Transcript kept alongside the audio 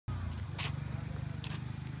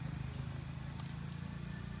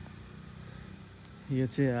यो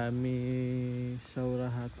चाहिँ हामी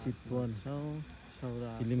सौराहा चितवन छौँ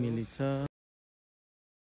सौराहा झिलिमिली छ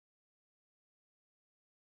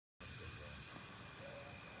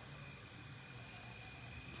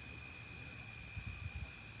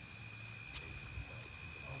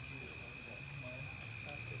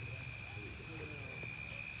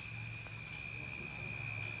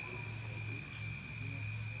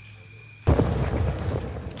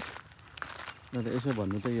यसो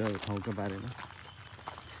भन्नु त यो ठाउँको बारेमा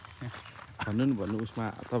भन्नु उसमा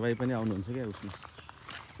तपाईँ पनि आउनुहुन्छ क्या उसमा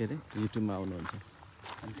के अरे युट्युबमा आउनुहुन्छ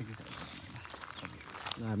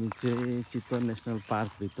हामी चाहिँ चितवन नेसनल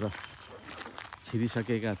पार्कभित्र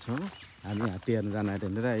छिरिसकेका छौँ हामी हात्ती हेर्न जान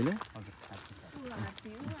आँटेर अहिले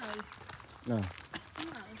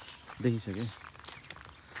देखिसकेँ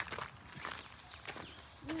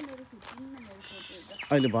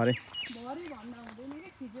अहिले भरे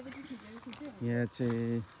यहाँ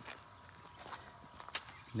चाहिँ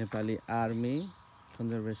Nepali army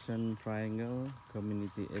conservation triangle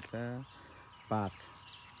community यता पार्क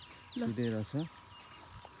सिधै रहेछ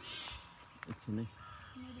एकछिनै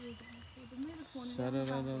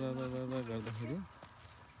गर्दाखेरि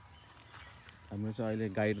हाम्रो चाहिँ अहिले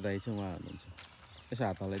गाइड दाइ चाहिँ उहाँ हुनुहुन्छ यसो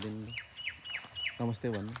हात हल्लाइदिनु नमस्ते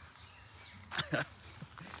भन्नु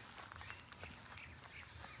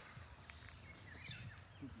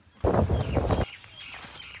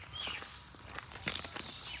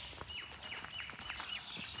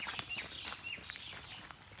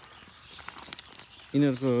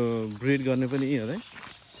यिनीहरूको ब्रिड गर्ने पनि यिनीहरू है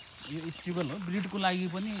यो स्टेबल हो ब्रिडको लागि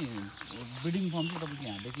पनि ब्रिडिङ फर्म चाहिँ तपाईँको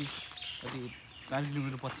यहाँदेखि कति 4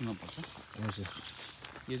 किलोमिटर पश्चिममा पर्छ हजुर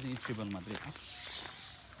यो चाहिँ स्टेबल मात्रै हो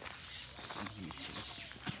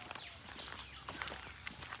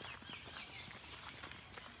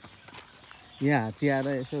यहाँ हात्ती आएर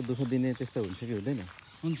यसो दुःख दिने त्यस्तो हुन्छ कि हुँदैन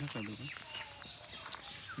हुन्छ तपाईँको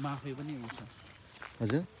म आफै पनि हुन्छ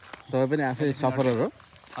हजुर तपाईँ पनि आफै सफरर हो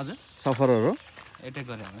हजुर सफरर हो एट्याक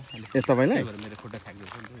गरे होला ए तपाईँलाई मेरो खुट्टा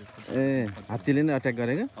फ्याक्दिएको ए हात्तीले नै अट्याक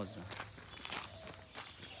गरेको हजुर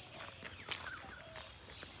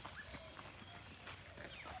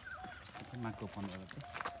माको 15 गते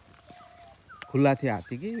खुल्ला थियो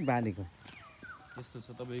हात्ती कि बाँधेको यस्तो छ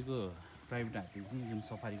तपाईँको प्राइभेट हात्ती चाहिँ जुन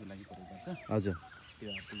सफारीको लागि प्रयोग गर्छ हजुर त्यो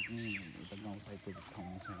हात्ती चाहिँ यता गाउँ साइडको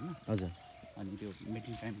ठाउँमा छ होइन हजुर अनि त्यो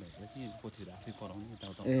मिटिङ टाइम भएर चाहिँ पोथीहरू आफै कराउने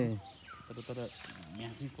यताउता ए तर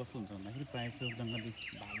यहाँ चाहिँ कस्तो हुन्छ भन्दाखेरि प्रायः जस्तो जङ्गली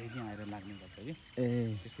भाले चाहिँ आएर लाग्ने गर्छ कि ए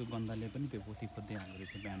त्यसको गन्धले पनि त्यो पोथी खोज्दै आएको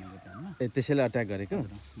रहेछ बिहानको टाइममा ए त्यसैले अट्याक गरेको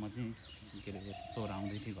म चाहिँ के अरे सोर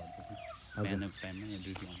आउँदै थिएँ घरदेखि बिहानको टाइममा यहाँ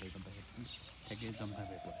ड्युटी आउँदै गर्दाखेरि चाहिँ ठ्याक्कै जम्का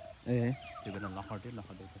भेट भयो ए त्यो बेला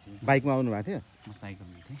लखटेपछि बाइकमा आउनु भएको थियो म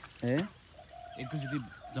साइकलमा थिएँ ए एकैचोटि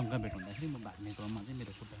जम्का भेट हुँदाखेरि म भाग्ने क्रममा चाहिँ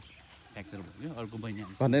मेरो खुट्टा फ्र्याक्चर भयो अर्को बहिनी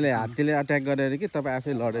भन्नाले हात्तीले अट्याक गरेर कि तपाईँ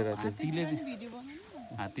आफै लडेर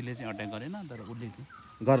हात्तीले चाहिँ अट्याक गरेन तर उसले चाहिँ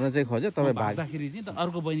गर्न चाहिँ खोज्यो तपाईँ भाग्दाखेरि चाहिँ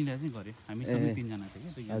अर्को बहिनीलाई चाहिँ गर्यो हामी सबै 3 जना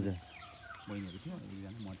थियौँ कि हजुर बहिनीहरू थियो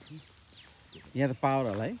एकजना म थिएँ यहाँ त पावर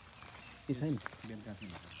होला है कि छैन बेलुका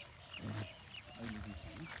चाहिँ अहिले चाहिँ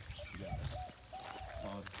छैन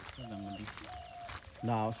पावर छ जङ्गली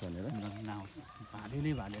नआओस् भनेर नआओस्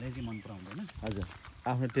भालेलाई चाहिँ मन पराउँदैन हजुर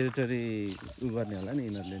आफ्नो टेरिटोरी उ गर्ने होला नि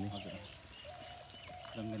यिनीहरूले नि हजुर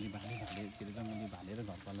जङ्गली भाले के अरे जङ्गली भाले र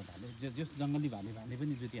घरपालुवा भाले जस जङ्गली भाले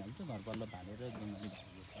पनि जुतिहाल्छ घरपालुवा भाले र जङ्गली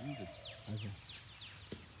भाले पनि जुत्छ हजुर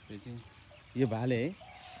त्यो चाहिँ यो भाले है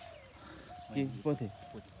के पोथे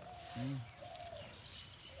त्यो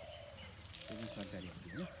चाहिँ सरकारी हात्ती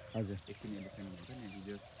हो हजुर एकछिन एलिफेन्ट हुन्छ नि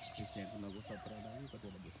हिजो एसियाको लगभग 17 लागि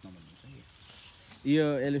कतिवटा देशमा भनिन्छ यो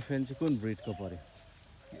एलिफेन्ट चाहिँ कुन ब्रिडको पऱ्यो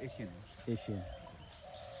एसियन हो एसियन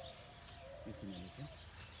एलिफेन्ट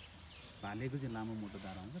भालेको चाहिँ लामो मोटो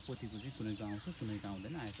दारा हुन्छ पोथीको चाहिँ कुनैको आउँछ कुनैको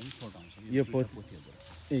आउँदैन आए पनि छोटो आउँछ यो पोथी हो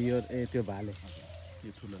ए यो ए त्यो भाले हजुर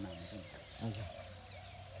यो ठुलो नाम हुन्छ हजुर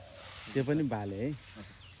त्यो पनि भाले है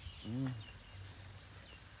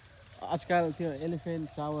आजकल त्यो एलिफेन्ट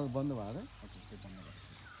चावल बन्द भयो र हजुर त्यो बन्द गर्छ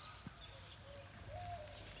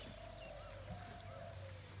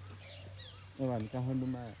अब हामी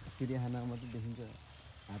काठमाडौँमा चिडियाखानामा मात्रै देखिन्छ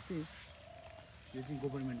हात्ती यो चाहिँ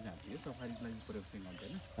गभर्मेन्टको हात्ती हो सफारीको लागि प्रयोग चाहिँ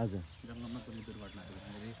गर्दैन हजुर जङ्गलमा कुनै दुर्घटनाहरू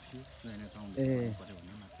भएर रेस्क्यु गएर आउनु पऱ्यो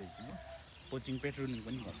भने मात्रै कोचिङ पेट्रोलिङ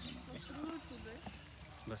पनि गर्छ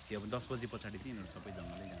गस्ती अब 10 बजी पछाडि चाहिँ यिनीहरू सबै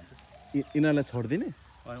जङ्गलै जान्छ यिनीहरूलाई छोडिदिने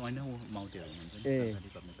होइन ऊ माउटेहरू हुनुहुन्छ नि सरकारी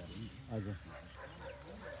कर्मचारी हजुर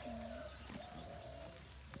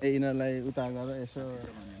ए यिनीहरूलाई उता गरेर यसो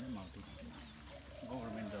माउटे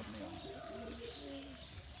गभर्मेन्ट जब नै आउँछ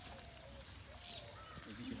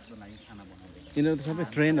त्यसको लागि खाना बनाउँदैन यिनीहरू त सबै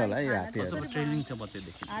ट्रेन होला है हात्तीहरू सबै ट्रेनिङ छ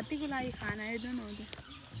बच्चैदेखि हात्तीको लागि खाना हेर्दैन हो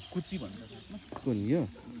कुची भन्छ खासमा कुन यो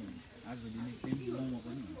आजभोलि नेक्स्ट मोमो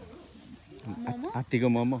पनि मोमो हात्तीको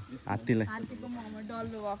मोमो हात्तीलाई हात्तीको मोमो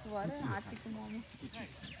डल्लो भएको भएर हात्तीको मोमो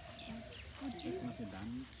यसमा चाहिँ धान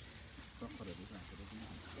प्रखरहरू राखेर पनि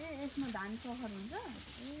ए यसमा धान सखर हुन्छ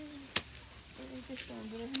ए त्यस्तो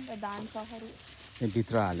हुँदो रहेछ नि त धान सखर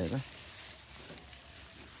भित्र हालेर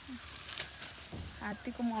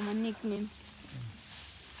हात्तीको मोमो निक्नेम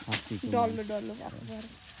हात्तीको डल्लो डल्लो भएको भएर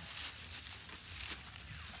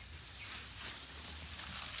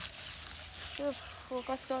त्यो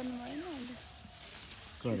फोकस गर्नु भएन अहिले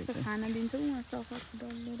त्यस्तो खाना दिन्छौँ उहाँ सखर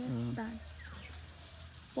डल्लो र धान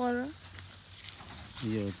पर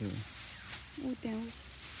यो चाहिँ ऊ त्यहाँ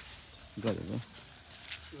गरेको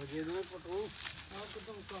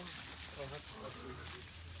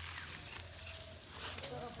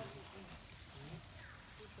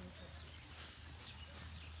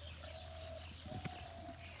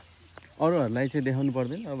अरूहरूलाई चाहिँ देखाउनु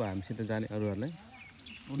पर्दैन अब हामीसित जाने अरूहरूलाई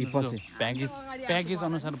कि पछि प्याकेज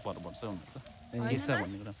अनुसार भर पर्छ उनीहरूको हिस्सा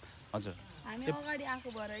भन्ने कुरा हजुर हामी अगाडि आएको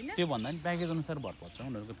भएर होइन त्यो भन्दा पनि प्याकेज अनुसार भर पर्छ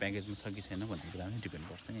उनीहरूको प्याकेजमा छ कि छैन भन्ने कुरा पनि डिपेन्ड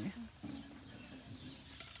गर्छ नि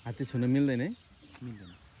हात्ती छुन मिल्दैन है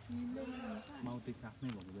मिल्दैन माउथै साफ्नै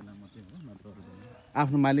भएको बेला मात्रै हो नत्र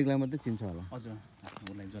आफ्नो मालिकलाई मात्रै चिन्छ होला हजुर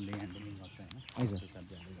उसलाई जसले ह्यान्डलिङ गर्छ होइन हजुर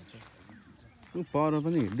साथीहरूले गर्छ ऊ पर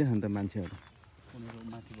पनि हिँड्दै खान्छ मान्छेहरू उनीहरू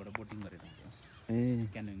माथिबाट बोटिङ गरेर आउँछ ए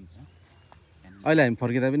क्यानोइङ छ अहिले हामी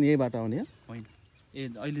फर्किँदा पनि यही बाटो आउने हो होइन ए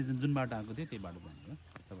अहिले जुन बाटो आएको थियो त्यही बाटो भनेको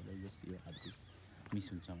तपाईँलाई यस यो हात्ती मिस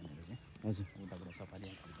हुन्छ भनेर चाहिँ हजुर उताबाट सफारी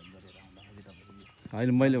गरेर आउँदाखेरि तपाईँको होइन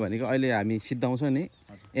मैले भनेको अहिले हामी सिद्धाउँछ नि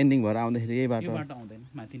एन्डिङ भएर आउँदाखेरि यही यो बाटो बाटो आउँदैन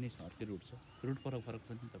माथि नै छ अर्कै रुट छ रुट फरक फरक छ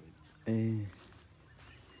नि तपाईँको ए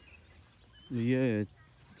यो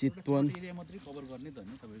चितवन एरिया मात्रै कभर गर्ने त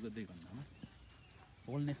होइन तपाईँको 2 घन्टामा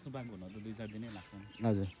होल नेसनल पार्क हुन त 2-4 दिनै लाग्छ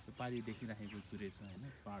हजुर त्यो पारि देखिराखेको सूर्य छ होइन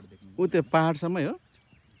पहाड देख्नु ऊ त्यो पाहाडसम्मै हो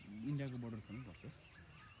इन्डियाको बोर्डरसम्म पर्छ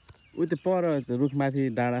ऊ त्यो पर रुखमाथि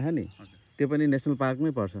डाँडा छ नि हजुर त्यो पनि नेसनल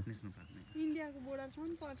पार्कमै पर्छ नेसनल पार्क नै इन्डियाको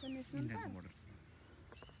बोर्डरसम्म पर्छ नेसनल इन्डियाको पार्क बोर्डर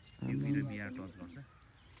युपी र बिहार टच गर्छ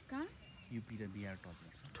कहाँ युपी र बिहार टच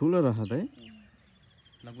गर्छ ठुलो रहेछ त है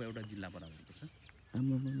लगभग एउटा जिल्ला बराबरको छ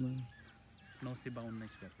आम्मामा। 952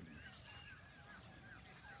 स्क्वायर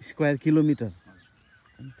स्क्वायर किलोमिटर किलोमिटर हजुर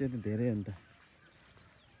अनि त्यो त धेरै हो नि त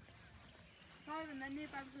सबैभन्दा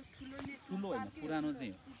नेपालको ठुलो ठुलो होइन पुरानो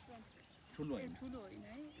चाहिँ ठुलो होइन ठुलो होइन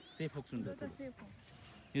है सेफोक सुन्छ त्यो त सेफ हो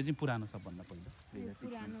यो चाहिँ पुरानो सबभन्दा पहिलो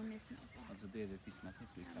पुरानो नेसनल पार्क हजुर 2030 मा चाहिँ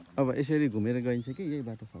यसको स्थापना अब यसरी घुमेर गइन्छ कि यही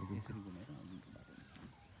बाटो फर्किन्छ यसरी घुमेर जुनको बाटो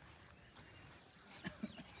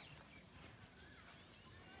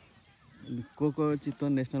निस्किन्छ को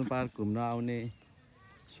चितवन नेसनल पार्क घुम्न आउने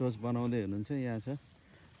सोच बनाउँदै हुनुहुन्छ यहाँ छ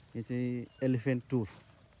यो चाहिँ एलिफेन्ट टुर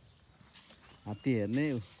हात्ती हेर्ने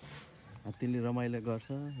हात्तीले रमाइलो गर्छ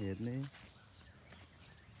हेर्ने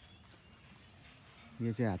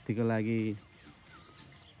यो चाहिँ हात्तीको लागि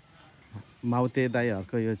माउते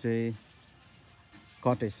दाईहरूको यो चाहिँ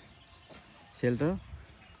कटेज सेल्टर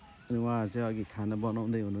अनि उहाँहरू चाहिँ अघि खाना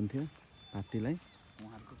बनाउँदै हुनुहुन्थ्यो हात्तीलाई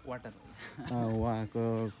उहाँहरूको क्वार्टर हो उहाँको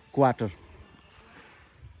क्वार्टर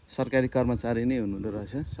सरकारी कर्मचारी नै हुनुहुँदो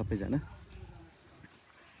रहेछ सबैजना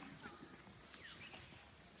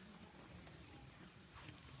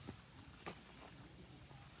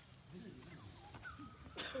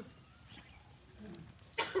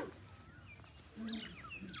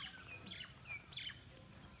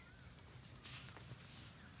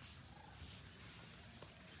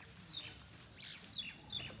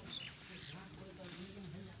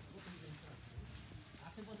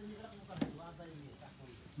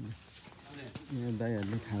यहाँ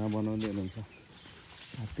दाइहरूले खाना बनाउँदै हुनुहुन्छ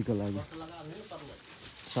हात्तीको लागि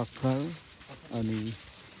सक्खर अनि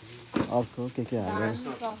अर्को के हालेर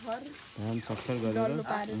धान सक्खर गरेर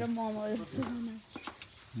पारेर मोमो जस्तो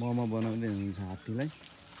मोमो बनाउँदै हुनुहुन्छ हात्तीलाई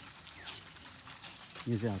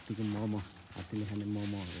यो चाहिँ हात्तीको मोमो हात्तीले खाने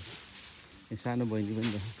मोमोहरू यो सानो बहिनी पनि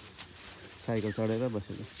छ साइकल चढेर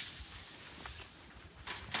बसेको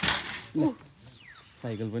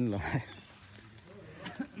साइकल पनि लगायो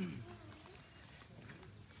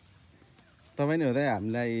तपाईँ नै हो त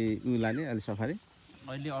हामीलाई उ लाने अलि सफारी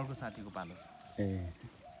अहिले अर्को साथीको पालो छ ए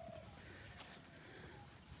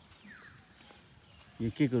यो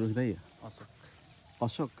के को रुख दाइ अशोक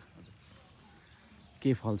अशोक हजुर के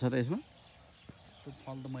फल छ त यसमा यस्तो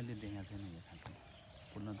फल त मैले देखाएको छैन यो खासै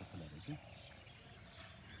पूर्ण त फुलेको छ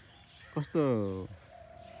कस्तो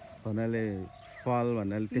भन्नाले फल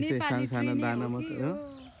भन्नाले त्यस्तै सानो सानो दाना मात्रै हो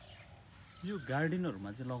यो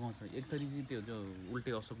गार्डनहरूमा चाहिँ लगाउँछ एक थरी चाहिँ त्यो जो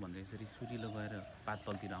उल्टे अशोक भन्छ यसरी सुरिलो गएर पात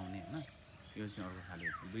तलतिर आउने होइन यो चाहिँ अर्को खाले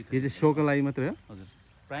यो चाहिँ सोको लागि मात्रै हो हजुर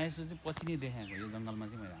प्रायः जस्तो चाहिँ पछि नै देखाएको यो जङ्गलमा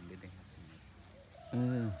चाहिँ मैले हामीले देखाएको छैन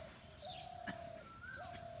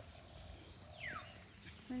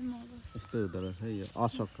यस्तो हुँदो रहेछ है यो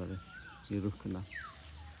अशोक अरे यो रुखको नाम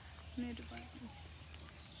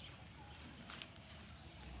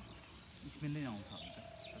स्मेलै आउँछ होला त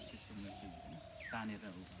त्यस्तो मेरो चाहिँ हुँदैन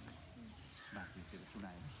तानेर बाँचेतिर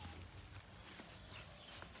कुदाएर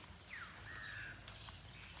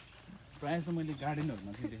प्रायः जस्तो मैले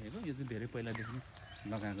गार्डनहरूमा चाहिँ देखेको यो चाहिँ धेरै पहिलादेखि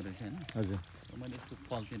लगाएको रहेछ होइन हजुर मैले यस्तो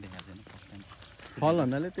फल चाहिँ देखाएको छैन फर्स्ट टाइम फल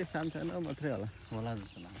भन्नाले त्यही सानो सानो मात्रै होला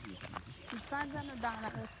जस्तो लाग्यो यसमा चाहिँ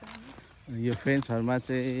यो फेन्सहरूमा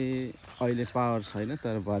चाहिँ अहिले पावर छैन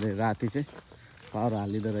तर भरे राति चाहिँ पावर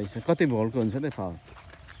हालिँदो रहेछ कति भोल्टको हुन्छ त पावर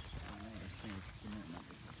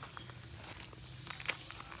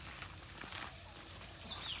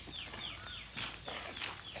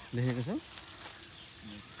लेखेको छ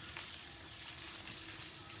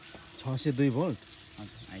 602 भोल्ट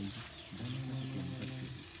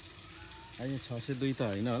अहिले 602 त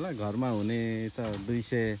होइन होला घरमा हुने त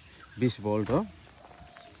 220 भोल्ट हो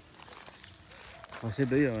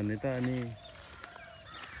 602 हो भने त अनि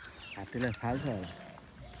हात्तीलाई फाल्छ होला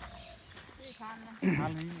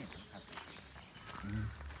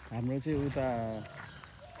हाम्रो चाहिँ उता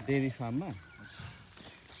डेरी फार्ममा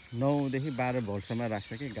 9 देखि 12 भोल्टसम्म राख्छ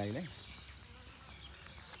कि गाईलाई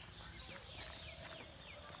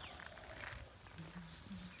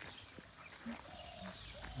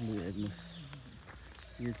हेर्नुहोस्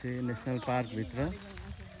यो चाहिँ नेसनल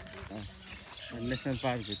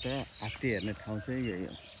पार्कभित्र हात्ती हेर्ने ठाउँ चाहिँ यही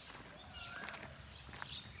हो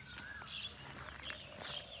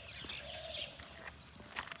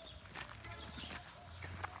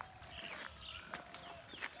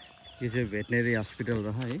यो चाहिँ भेटनेरी हस्पिटल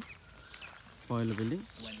रह है पहिलो बिल्डिङ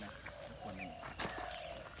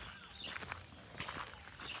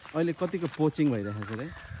अहिले कतिको पोचिङ भइरहेको छ रे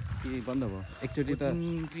कि बन्द भयो एकचोटि त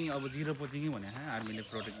चाहिँ अब जिरो पोचिङै भने आर्मीले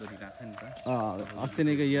प्रोटेक्ट गरिरहेको छ नि त अस्ति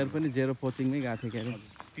नैको इयर पनि जेरो पोचिङमै गएको थियो के अरे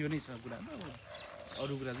त्यो नै छ कुरा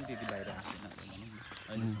अरू कुरा चाहिँ त्यति बाहिर आएको छैन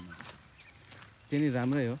अहिलेसम्म त्यो नि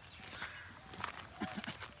राम्रै हो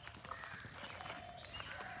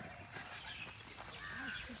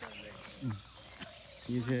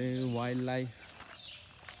यो चाहिँ वाइल्ड लाइफ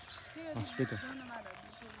हस्पिटल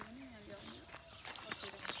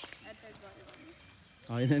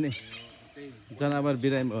होइन नि जनावर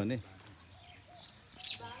बिरामी भयो भने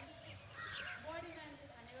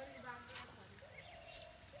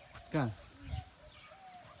कहाँ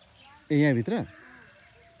ए यहाँभित्र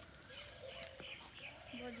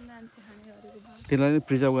त्यसलाई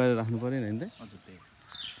प्रिजर्भ गरेर राख्नु पऱ्यो नि त हजुर त्यही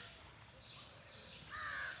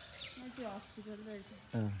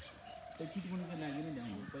चितवनको लागि नै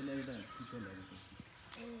ल्याउनु पहिला एउटा चितवन लगेको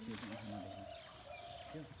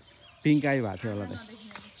पिङ्क आई भएको थियो होला त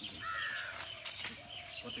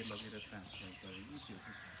कतै लगेर ट्रान्सफर गरेको त्यो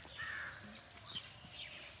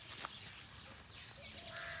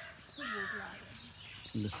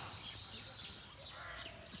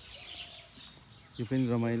यो पनि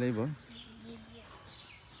रमाइलै भयो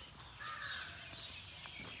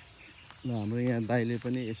ल हाम्रो यहाँ दाइले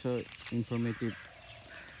पनि यसो इन्फर्मेटिभ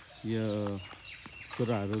यो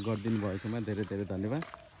कुराहरू गरिदिनु भएकोमा धेरै धेरै धन्यवाद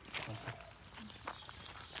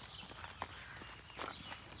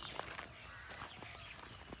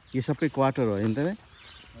यो सबै क्वार्टर हो नि त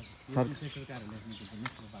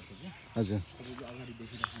हजुर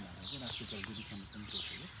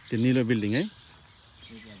त्यो निलो बिल्डिङ है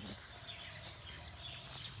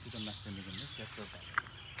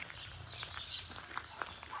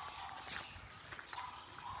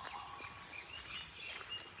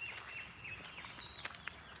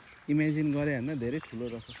इमेजिन गरे होइन धेरै ठुलो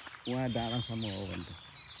रहेछ उहाँ डाँडासम्म हो भने त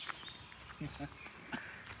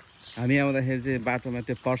हामी आउँदाखेरि चाहिँ बाटोमा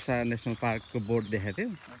त्यो पर्सा नेसनल पार्कको बोर्ड देखाएको थियो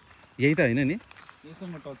यही त होइन नि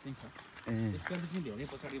यसमा टच चाहिँ छ यसका चाहिँ धेरै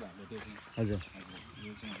पछाडि भएको त्यो चाहिँ हजुर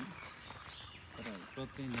यो चाहिँ तर टच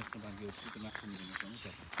चाहिँ नेसनल पार्क यो माथि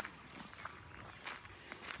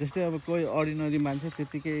जस्तै अब कोही अर्डिनरी मान्छे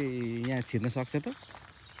त्यतिकै यहाँ छिर्न सक्छ त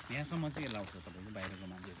यहाँसम्म चाहिँ लाउँछ तपाईँको बाहिरको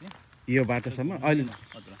मान्छे चाहिँ यो बाटोसम्म अहिले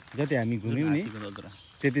हजुर जति हामी घुम्यौँ नि हजुर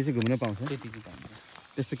त्यति चाहिँ घुम्न पाउँछ त्यति चाहिँ पाइन्छ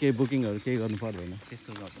त्यस्तो केही बुकिङहरू केही गर्नु पर्दैन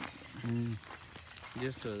त्यस्तो गर्दैन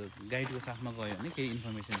जस्ट गाइडको साथमा गयो भने केही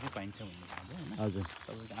इन्फर्मेसन चाहिँ पाइन्छ भन्ने खालको होइन हजुर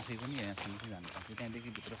तपाईँको आफै पनि यहाँसम्म चाहिँ जानुपर्छ त्यहाँदेखि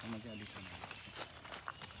भित्रसम्म चाहिँ अलिक समय लाग्छ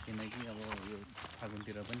किनकि अब यो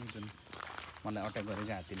फागुनतिर पनि जुन मलाई अट्याक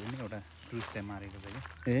गरेको हात्तीले पनि एउटा टुरिस्टलाई मारेको छ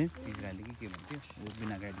क्या इजरायली कि के भन्थ्यो ऊ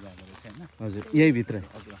बिना गाइड गएको रहेछ होइन हजुर यही भित्र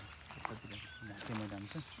हजुर कति घाँसे मैदान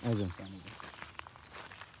छ हजुर त्यहाँनिर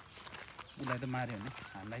उसलाई त माऱ्यो भने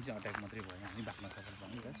हामीलाई चाहिँ अट्याक मात्रै भयो हामी भाग्न सफल भयो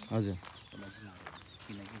नि त हजुर उसलाई चाहिँ माऱ्यो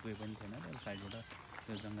किनकि कोही पनि थिएन र साइडबाट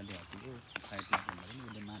त्यो जङ्गली हात्तीको साइडमा भन्दा पनि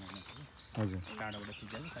उसले मारेको थियो हजुर टाढोबाट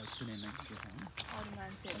चिजाले सायद सुनेन त्यो होइन अरू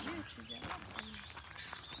मान्छेहरूले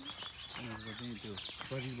उनीहरूको चाहिँ त्यो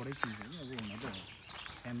शरीरबाटै चिन्छ कि अब हुन त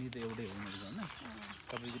फ्यामिली त एउटै हो उनीहरूको होइन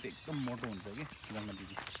तपाईँको त एकदम मोटो हुन्छ कि जङ्गली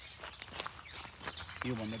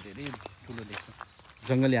योभन्दा धेरै ठुलो देख्छ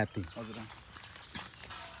जङ्गली हात्ती हजुर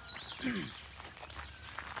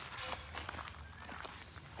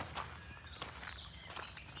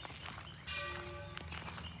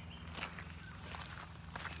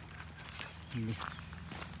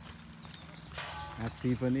हात्ती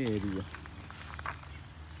पनि हेरियो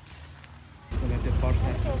त्यो पर्छ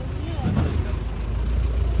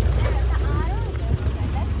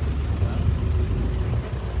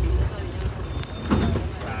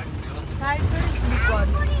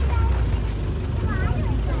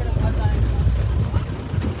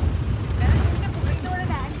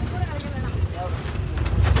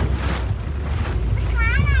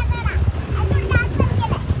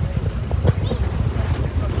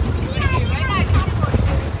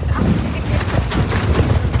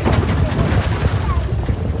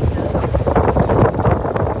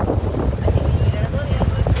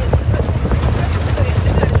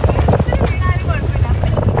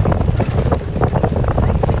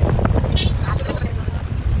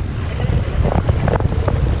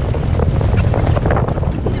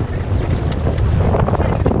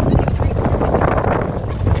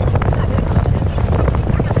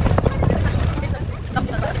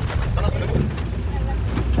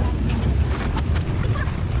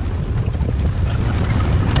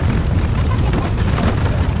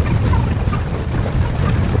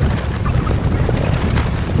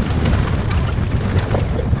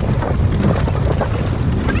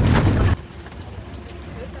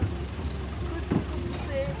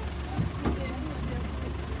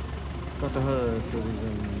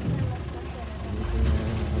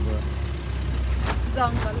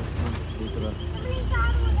जङ्गल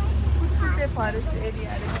फरेस्ट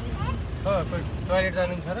एरिया टोयलेट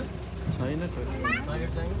जानु छ र छैन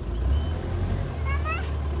टोयलेट जानु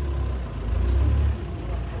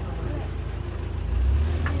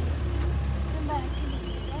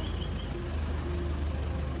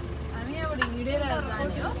हामी यहाँबाट हिँडेर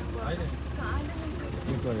जाने हो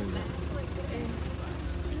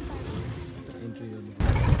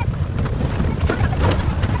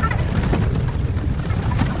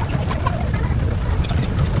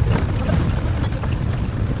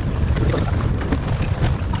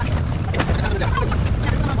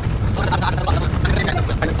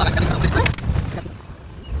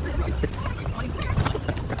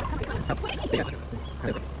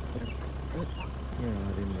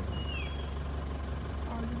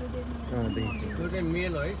त्यो चाहिँ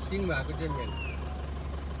मेल है सिङ भएको चाहिँ मेल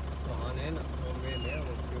भनेन मेल है अब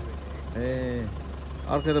त्यो मेल ए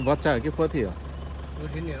अर्को त बच्चा हो कि पोथी हो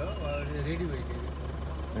उठिने हो रेडी भइसक्यो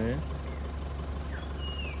ए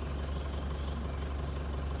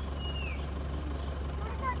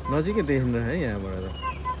नजिकै देखिन्छ है यहाँबाट त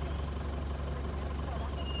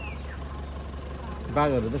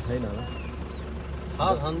बाघहरू त छैन होला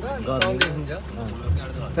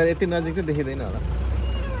तर यति नजिक त देखिँदैन होला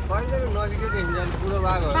नजिकै देखिन्छ बुढो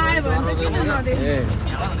बाघहरू ए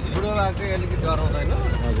बुढो बाघ चाहिँ अलिकति डराउँदैन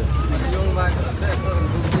हजुर यङ बाघहरू चाहिँ यसो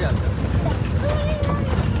डुबिहाल्छ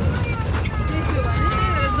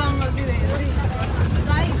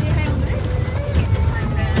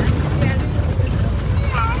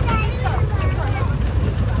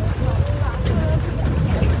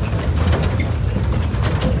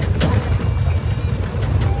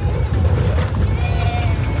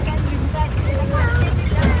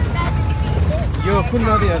यो कुन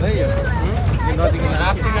नदी हो है यो नदीको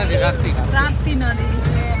नाम राप्ती नदी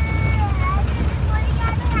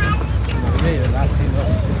यही हो राप्ती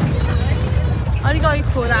नदी अलिक अलिक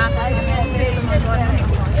खोला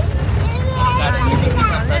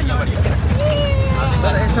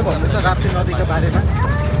तर यसो भन्नु त राप्ती नदीको बारेमा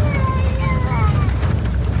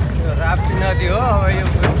राप्ती नदी हो अब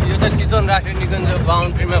यो चाहिँ चितवन राष्ट्रिय निकुञ्ज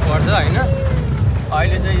बााउन्ड्रीमा पर्छ होइन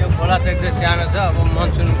अहिले चाहिँ यो खोला चाहिँ एकदम सानो छ अब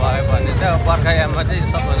मनसुन भयो भने चाहिँ अब बर्खायाममा चाहिँ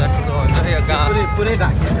सबभन्दा ठुलो हुन्छ यो गाउँ पुरै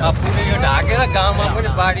ढाकिन्छ पुरै यो ढाकेर गाउँमा पनि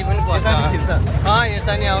बाढी पनि पर्छ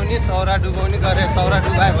यता नि आउने सौरा डुबाउने गरे सौरा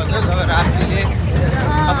डुबायो भने चाहिँ सबै राप्तीले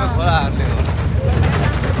सबै खोलाहरूले हो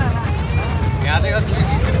यहाँ चाहिँ 2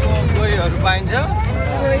 किसिमको कोहीहरू पाइन्छ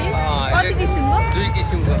 2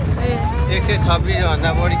 किसिमको 126 भन्दा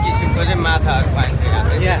बढी किसिमको चाहिँ माछाहरू पाइन्छ यहाँ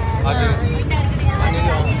चाहिँ हजुर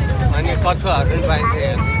अनि कछुवाहरू पनि पाइन्छ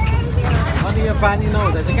यहाँ अनि यो पानी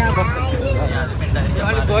नहुँदा चाहिँ कहाँ बस्छ यो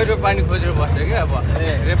अलिक गहिरो पानी खोजेर बस्छ कि अब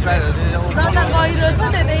रेप्टाइलहरू जता गहिरो छ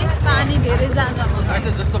त्यतै पानी धेरै जान्छ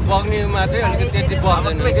जस्तो बग्नेमा चाहिँ अलिकति त्यति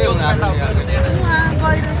बस्दैन कि उनीहरू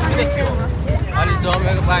अलिक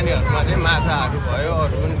जमेको पानीहरूमा चाहिँ माछाहरू भयो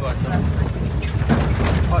अरू पनि गर्छ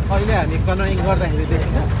अहिले हामी कनोइङ गर्दाखेरि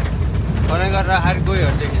देखिन्छ कनोइङ गर्दाखेरि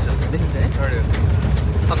गइहरू देखिन्छ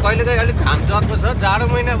कहिले काहीँ अलिक घाम चर्को छ जाडो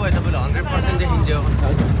महिना भयो तपाईँले 100% देखिन्छ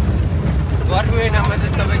गर्मी महिनामा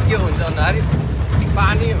चाहिँ तपाईँ के हुन्छ भन्दाखेरि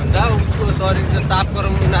पानी भन्दा उसको शरीरको ताप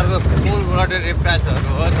गरम उनीहरूको कुल ब्लड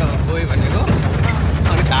रेप्टाइल्सहरू हो गयो भनेको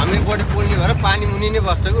अनि घामले बढी पोल्ने भएर पानी मुनि नै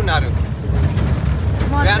बस्छ कि उनीहरू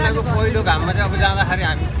बिहानको पहिलो घाममा चाहिँ अब जाँदाखेरि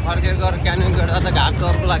हामी फर्केर गएर क्यानोइङ गर्दा त घाम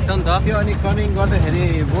चर्को लाग्छ नि त त्यो अनि कनोइङ गर्दाखेरि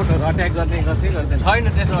बोटहरू अट्याक गर्ने गर्छ गर्दैन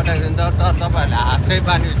छैन त्यसो अट्याक गर्ने तर तपाईँहरूले हात चाहिँ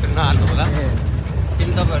पानीभित्र नहाल्नु होला किन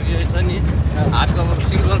तपाईँहरूको यो छ नि हातको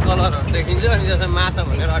सिल्भर कलरहरू देखिन्छ अनि जस्तो माछा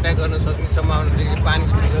भनेर अट्याक गर्न सक्ने सम्भावनादेखि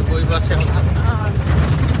पानीभित्र गइबस्छ हुन्छ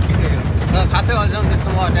तर खासै अझसम्म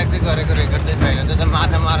त्यस्तोमा अट्याक चाहिँ गरेको रेकर्ड चाहिँ छैन जस्तो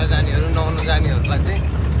माछा मारेर जानेहरू नुहाउन जानेहरूलाई चाहिँ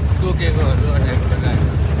टोकेकोहरू अट्याक गरेर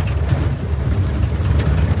जाने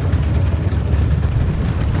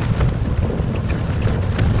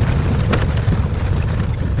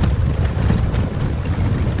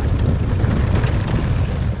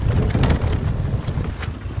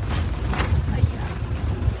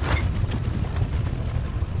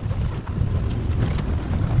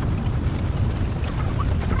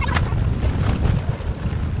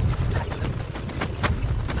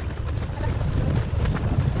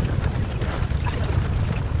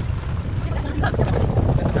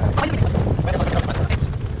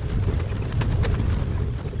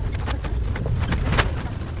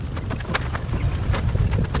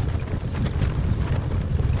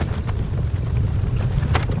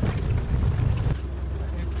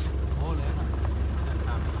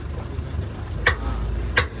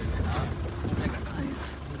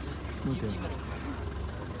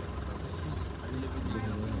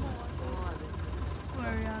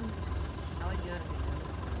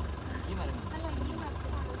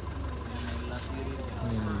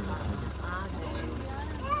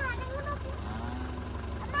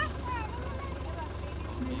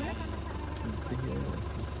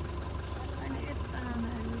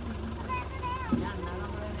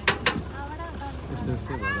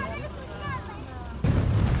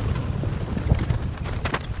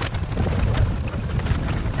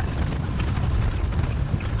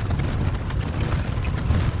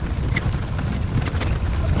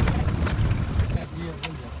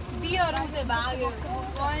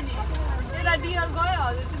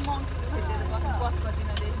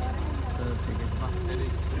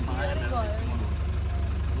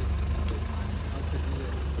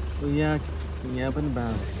यहाँ पनि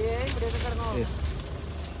बाँध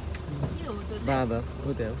बाँध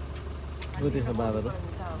हो त्यहाँ हो त्यसो बाँध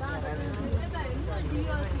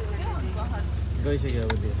गइसक्यो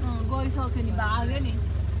अब त्यो गइसक्यो नि भाग्यो नि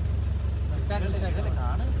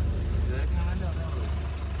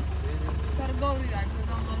तर गौरी घाटको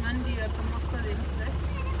जङ्गलमा नि डियर त मस्त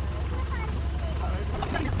देखिन्छ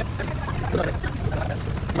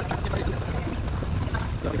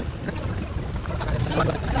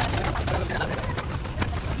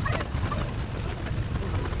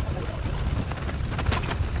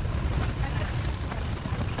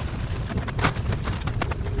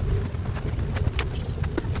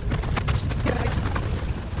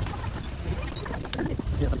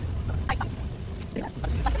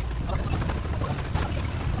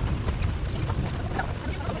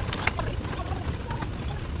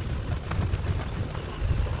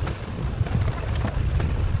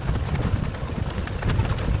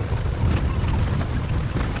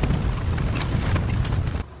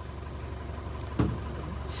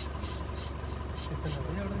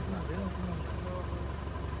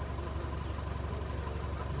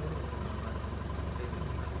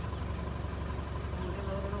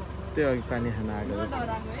त्यो अघि पानी खान आएको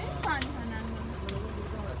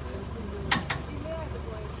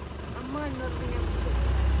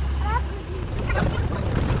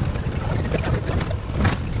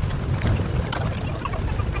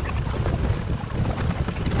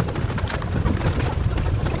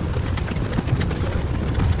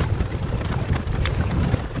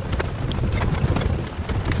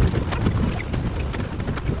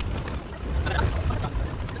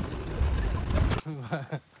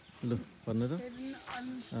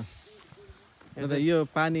यो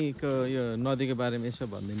पानीको यो नदीको बारेमा यसो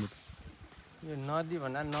भनिदिनु त यो नदी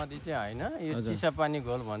भन्दा नदी चाहिँ होइन यो चिसापानी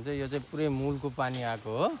घोल भन्छ यो चाहिँ पुरै मूलको पानी आएको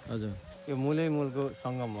हो हजुर यो मूलको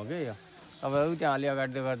सङ्गम हो क्या यो तपाईँहरू त्यहाँ अलि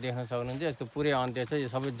अगाडि देख्न सक्नुहुन्छ यसको पुरै अन्त्य चाहिँ यो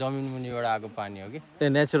सबै जमिन मुनिबाट आएको पानी हो कि ए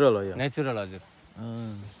नेचुरल हो यो नेचुरल हजुर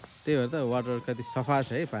त्यही भएर त वाटर कति सफा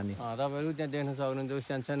छ है पानी तपाईँहरू त्यहाँ देख्न सक्नुहुन्छ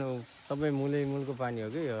सानो सानो सबै मुलको पानी हो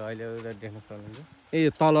कि यो अहिले देख्न सक्नुहुन्छ ए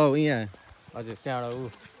तल यहाँ हजुर त्यहाँबाट ऊ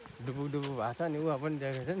डुबुक भएको छ नि ऊ पनि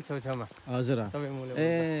देखेको छ नि छेउछाउमा हजुर सबै मुले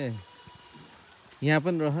ए यहाँ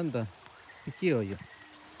पनि रह नि त के हो यो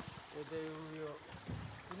चाहिँ यो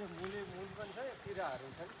मुल पनि छ किराहरू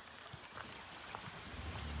छ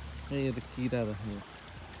ए यो त किरा राख्ने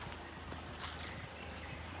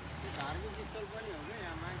धार्मिक स्थल पनि हो क्या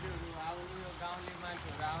यहाँ मान्छेहरू आउने यो गाउँले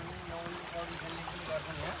मान्छेहरू आउने नुहाउने पौडी खेल्ने पनि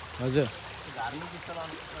गर्छन् यहाँ हजुर धार्मिक स्थल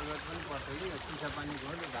अन्तर्गत पनि पर्छ कि यो चिसापानीको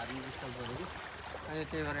हो त्यो धार्मिक स्थल पऱ्यो कि अनि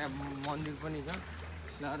त्यही भएर यहाँ मन्दिर पनि छ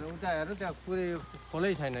उता हेर्नु त्यहाँ पुरै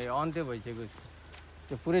खोलै छैन यो अन्त्य भइसकेको छ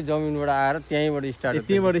त्यो पुरै जमिनबाट आएर त्यहीँबाट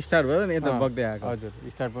स्टार्ट भयो नि यता बग्दै आएको हजुर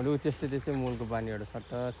स्टार्ट पनि त्यस्तै मुलको पानीबाट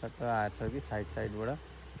सट्ट आएको छ कि साइडबाट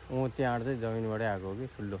त्यहाँबाट चाहिँ जमिनबाटै आएको हो कि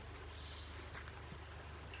ठुलो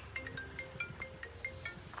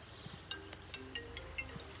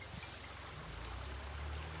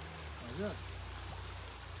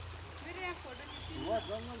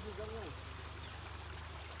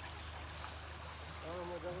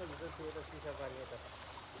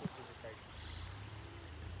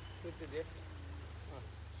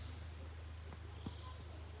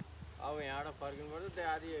अब यहाँबाट फर्किनुपर्छ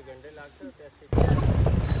त्यहाँ आधी 1 घन्टै लाग्छ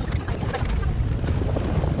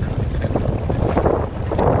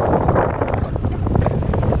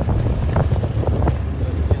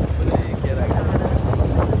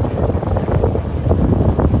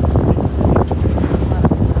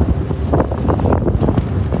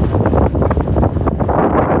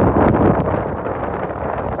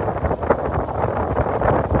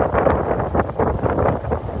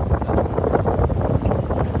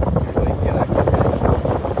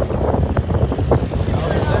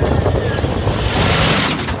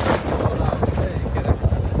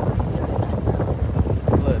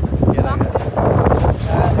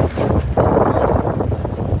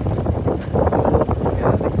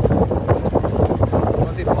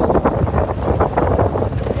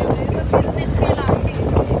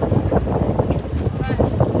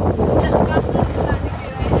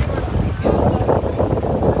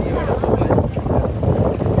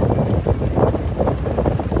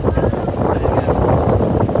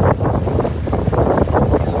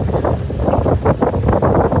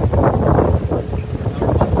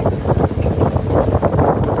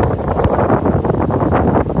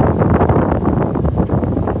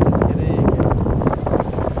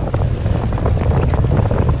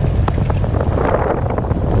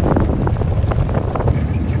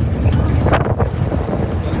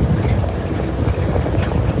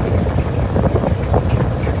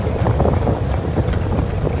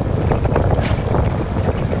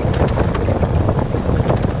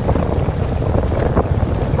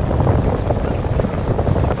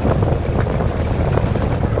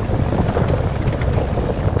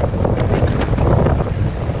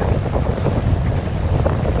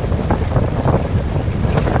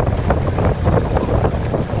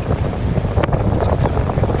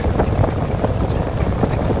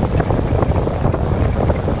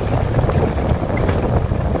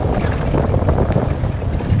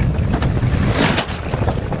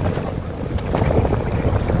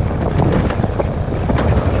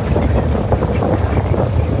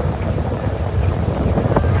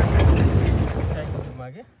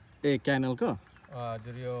क्यानलको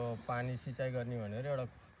हजुर यो पानी सिँचाइ गर्ने भनेर एउटा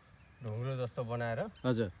ढुङ्ग्रो जस्तो बनाएर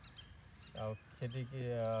हजुर अब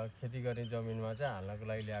खेती गर्ने जमिनमा चाहिँ हाल्नको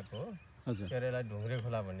लागि ल्याएको हो हजुर त्यसलाई ढुङ्ग्रे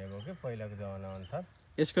खोला भनेको हो कि पहिलाको जमाना अनुसार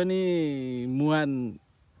यसको नि मुहान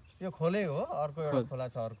यो खोलै हो अर्को एउटा खोला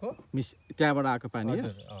छ अर्को त्यहाँबाट आएको पानी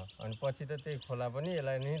हजुर अनि पछि त त्यही खोला पनि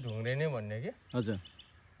यसलाई नै ढुङ्ग्रे नै भन्ने कि हजुर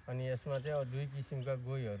अनि यसमा चाहिँ अब 2 किसिमका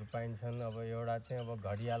गोहीहरू पाइन्छन् अब एउटा चाहिँ अब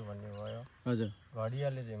घडियाल भन्ने भयो हजुर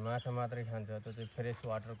घडियालले चाहिँ माछा मात्रै खान्छ त्यो चाहिँ फ्रेस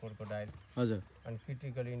वाटर क्रोकोडाइल हजुर अनि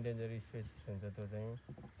क्रिटिकल इन्डेन्जर स्पेसिस हुन्छ त्यो चाहिँ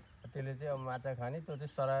त्यसले चाहिँ अब माछा खाने त्यो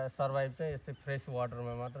चाहिँ सर्भाइभ चाहिँ यस्तै फ्रेस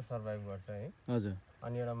वाटरमा मात्र सर्भाइभ गर्छ है हजुर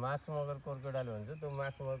अनि एउटा माछ मगर क्रोकोडाइल भन्छ त्यो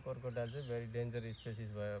माछ मगर क्रोकोडाइल चाहिँ भेरी डेन्जर स्पेसिस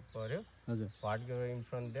पर्यो हजुर what give in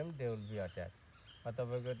front them they will be attack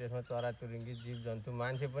तपाईँको त्यसमा चराचुरुङ्गी जीव जन्तु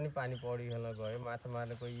मान्छे पनि पानी पौडी खेल्न गयो माछा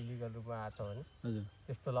मार्ने कोही इलिगल रूपमा आएको भने हजुर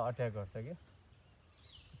त्यस्तोलाई अट्याक गर्छ कि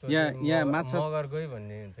यहाँ माछा मगर गई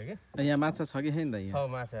भन्ने हुन्छ कि यहाँ माछा छ कि छैन त यहाँ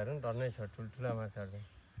माछाहरू पनि डर्नै छ ठुल्ठुला माछाहरू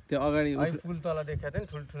त्यो अगाडि पुल तल देखाएको थियो नि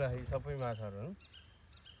ठुल्ठुला सबै माछाहरू हुन्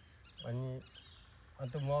अनि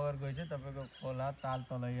त्यो मगर गई चाहिँ तपाईँको खोला ताल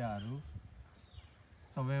तलैयाहरू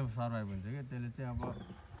सबै सर्भाइभ हुन्छ कि त्यसले चाहिँ अब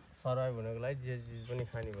सर्भाइभ हुनको लागि जे चिज पनि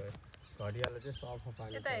खाने भयो घडियाले चाहिँ सफा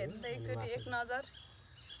पानी यता हेर्दा एकचोटि एक नजर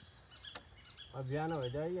अब बिहान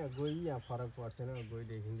भइदियो यहाँ गई यहाँ फरक पर्दैन गई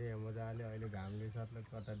देखिँदै यहाँ मजाले अहिले घामले सबै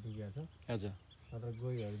कता डुबेको छ हजुर तर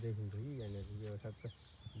गईहरू देखिन्छ कि यहाँनिर यो सबै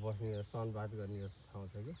बस्ने सनबाथ गर्ने जस्तो ठाउँ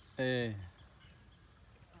छ कि ए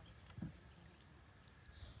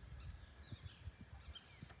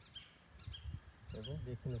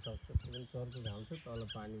देखिन सक्छ एकदम चर्को घाम छ तल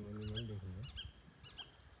पानी मुनि पनि देखिन्छ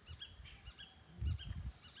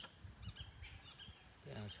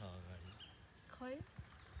त्यहाँ छ अगाडि खै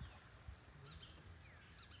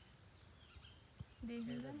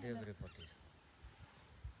देखिन्छ देब्रेपट्टि छ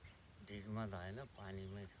ढिकमा त होइन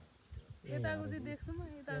पानीमै छ यताको चाहिँ देख्छु म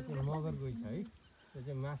यता मगर गई छ है त्यो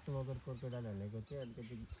चाहिँ मास मगर कोर्कोडाल भनेको चाहिँ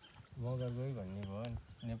अलिकति मगर गई भन्ने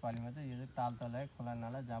भयो नेपालीमा चाहिँ यो चाहिँ तालतलाइ खोला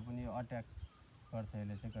नाला जहाँ पनि यो अट्याक गर्छ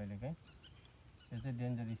यसले चाहिँ कहिलेकाहीँ यो चाहिँ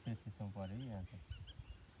डेन्जर स्पेसिसमा पऱ्यो कि यहाँ चाहिँ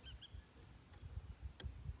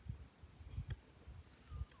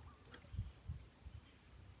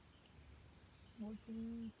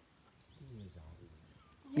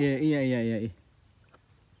ए ए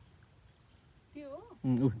त्यो हो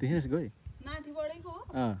ऊ देखिनुहोस् गयो माथिबाटैको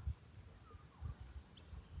हो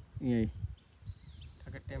यहीँ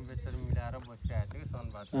ठ्याक्कै टेम्परेचर मिलाएर बसिरहेको छ कि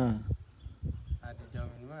सनबाथ आधी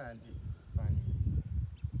जमिनमा आधी पानी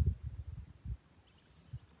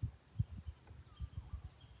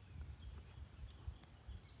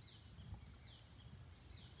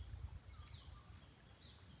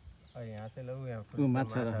यहाँ चाहिँ ल ऊ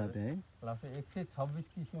माछा राखेको थियो है लगभग 126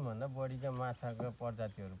 किसिमभन्दा बढीका माछाको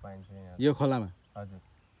प्रजातिहरू पाइन्छ यहाँ यो खोलामा हजुर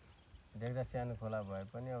देख्दा सानो खोला भए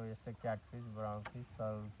पनि अब यस्तो catfish brown fees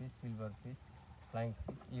सरुल fees silver fees flying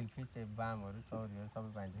fees इल फिस बामहरू सौरीहरू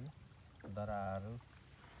सबै पाइन्छ कि दराहरू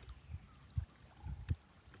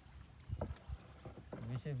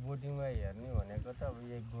विशेष बोटिङमा हेर्ने भनेको त अब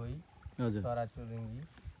एक गोही हजुर चराचुरुङ्गी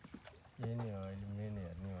यही नै हो अहिले मेन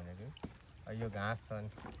हेर्ने भनेको यो घाँस छ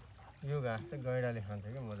नि यो घाँस चाहिँ गैँडाले खान्छ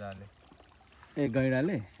कि मजाले ए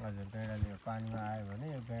गैँडाले हजुर गैँडाले पानीमा आयो भने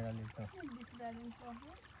यो गैँडाले त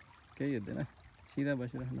केही हुँदैन सिधा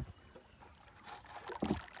बसिराख्नु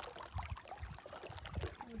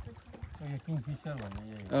यो किङफिसर भन्ने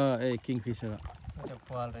यही ए किङफिसर त्यो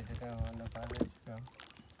पाल रहेछ त्यहाँ नेपालले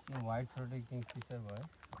यो व्हाइट थ्रोटेड किङफिसर भयो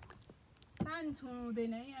पानी छुनु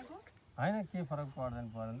हुँदैन है यहाँको होइन केही फरक पर्दैन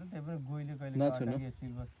पर्दैन त त्यही पनि गोइले कहिले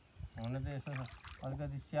सिल्भर हुन त यसो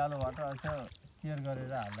अलिकति स्यालोबाट यसो केयर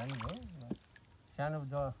गरेर हाल्दा नि भयो सानो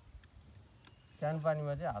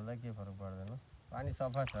पानीमा चाहिँ हाल्दा केही फरक पर्दैन पानी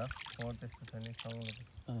सफा छ फोहोर त्यस्तो छैन सङ्गो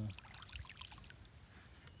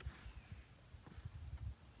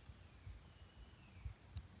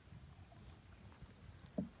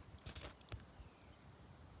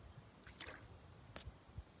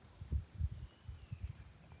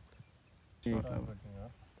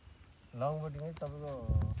लङ बोटिङ चाहिँ तपाईँको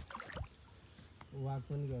वाक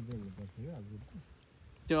पनि गर्दै हुनुपर्छ क्या हजुर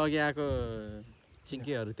त्यो अघि आएको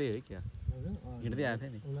चिङ्केहरू त्यही हो क्या हिँड्दै आएको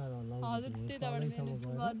थियो नि हजुर त्यताबाट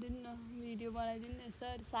गरिदिनु न भिडियो बनाइदिनु न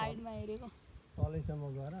यसरी साइडमा हेरेको तलैसम्म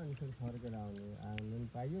गएर अनि फेरि फर्केर आउनु पनि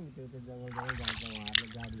पाइयो त्यो जङ्गल जान्छ उहाँहरूले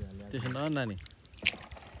गाडी हाल्यो त्यसो न नानी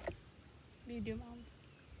भिडियोमा आउँछ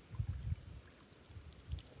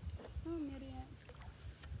मेरो यहाँ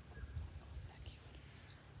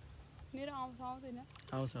मेरो आउँदैन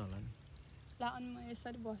आउँछ होला नि ल अनि म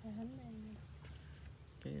यसरी बसेको नि मेरो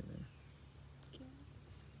केही हुँदैन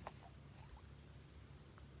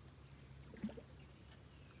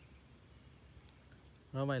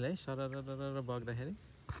रमाइलो है सरर बग्दाखेरि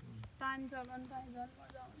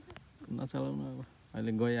नचलाउनु अब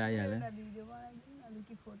अहिले गयो आइहाल्यो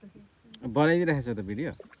बनाइदिइरहेको छ त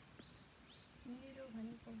भिडियो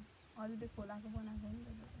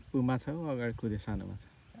ऊ माछा हो अगाडि कुदे सानो माछा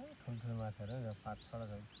ठुल्ठुलो माछाहरू पाँच-छ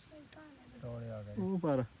ऊ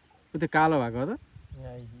पर ऊ त्यो कालो भएको हो त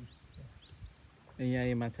यहाँ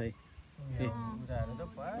यहाँ माछा है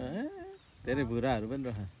धेरै भुराहरू पनि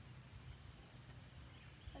रह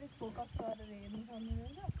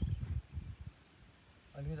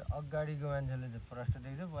अलिकति अगाडिको मान्छेले चाहिँ प्रष्ट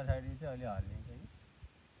देख्छ पछाडि चाहिँ अलि हल्लिन्छ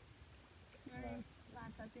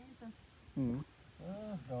कि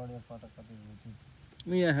डढ्यो कता कति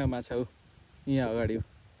यहाँ माछा ऊ यहाँ अगाडि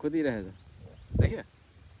कुदिरहेछ देख्यो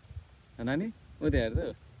नानी ऊ त्यहाँ हेर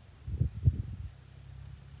त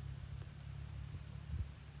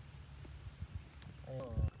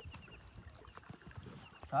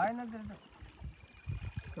छैन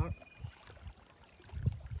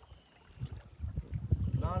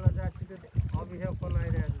ल जाति त अभिशाप फोन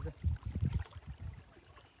आइरहेको छ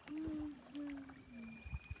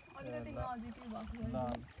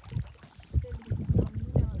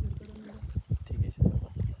ठिकै छ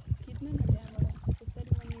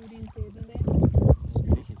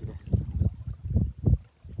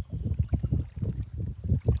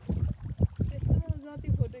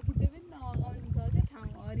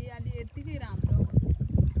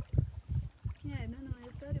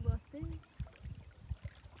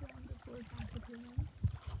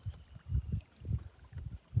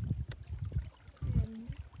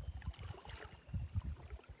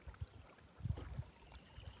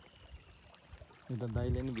यो त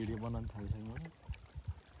दाइले नि भिडियो बनाउन थालिसक्नु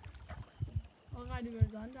अगाडिबाट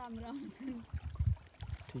झन् राम्रो आउँछ नि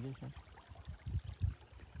ठिकै छ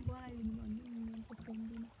बनाइदिनु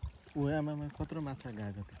भन्नु ऊ आमामा कत्रो माछा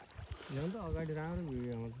गएको थियो यहाँ त अगाडि राम्रो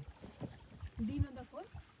भिडियो आउँछ दिनु त फोन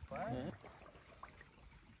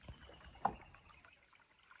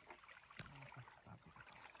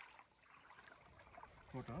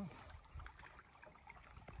फोटो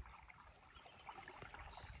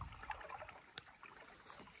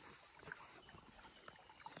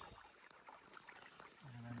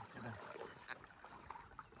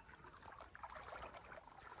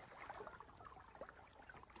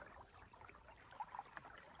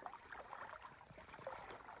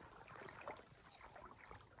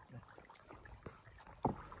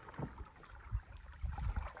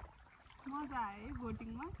मजा आयो है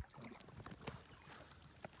बोटिङमा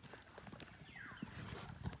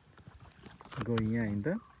गयो यहाँ हिँड त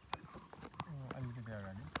अलिकति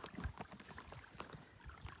अगाडि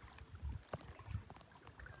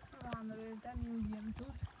हाम्रो एउटा म्युजियम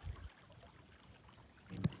टुर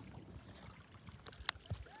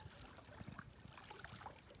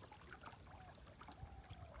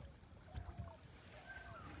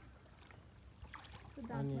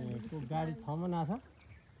अनि त्यो गाडी ठाउँमा नाछ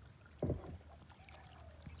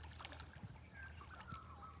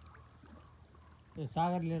ए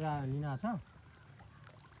सागर लिएर लिन आछ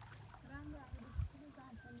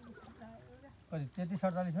कति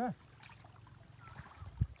 33-47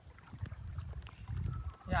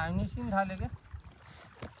 ए हामी निस्किन थाल्यो क्या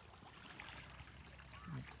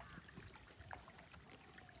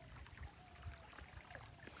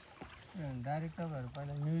डाइरेक्ट तपाईँहरू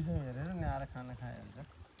पहिला म्युजियम हेरेर नि आएर खाना खाइहाल्छ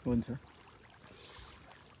हुन्छ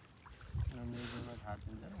म्युजियममा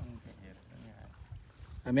छाडिदिन्छ अनि त्यो हेरेर नि खायो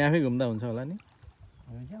हामी आफै घुम्दा हुन्छ होला नि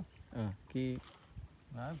म्युजियम कि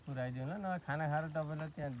न पुऱ्याइदिनु ल न खाना खाएर तपाईँलाई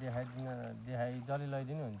त्यहाँ देखाइ जसले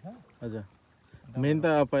लैदिनु हुन्छ हजुर मेन त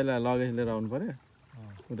पहिला लगेज लिएर आउनु पऱ्यो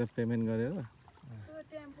उता पेमेन्ट गरेर त्यो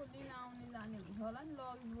टेम्पो लिन आउने जाने हुन्छ होला नि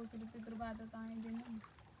लगेज बोकेर त्यत्रो बाटो त आइँदैन नि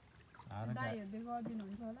दाइहरूले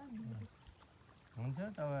गरिदिनुहुन्छ होला नि हुन्छ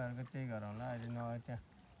तपाईँहरूको त्यही गरौँला अहिले नभए त्यहाँ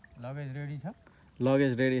लगेज रेडी छ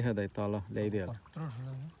लगेज रेडी छ दाइ तल ल्याइदियो होला कत्रो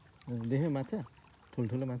ठुलो छ देख्यो माछा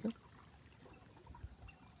ठुल्ठुलो माछा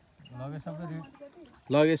लगेज सबै रेडी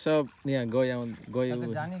लगेज सब यहाँ गयो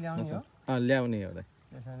जाने ल्याउने हो ल्याउने हो दाइ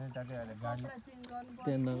त्यसो भने ट्याक्कै अहिले गाडी चेन्ज गर्नु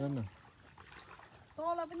त्यहाँ नगर न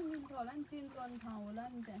तल पनि मिल्छ होला नि चेन्ज गर्ने ठाउँ होला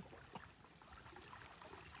नि त्यहाँ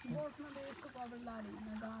बसमा त यस्तो कपडा लाएर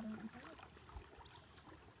हिँड्न गाह्रो हुन्छ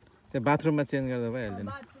त्यहाँ बाथरुममा चेन्ज गर्दा भइहाल्दैन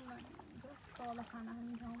बाथरुममा हुन्छ तल खाना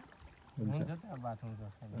खाने ठाउँ हुन्छ त्यहाँ बाथरुम छ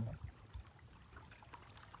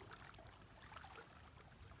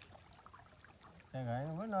त्यहाँ खायो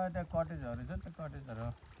भयो नभए त्यहाँ कटेजहरू छ त्यो कटेजहरू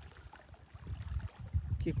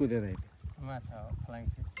के कुदेर आयो माछा हो फ्लाइङ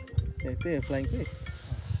फिस ए त्यही फ्लाइङ फिस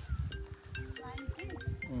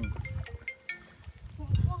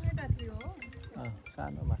पखेटा थियो हो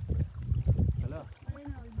सानो माछ थियो हेलो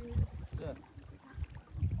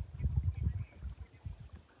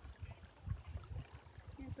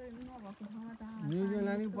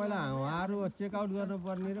न्युजिल्यान्ड पहिला उहाँहरू चेकआउट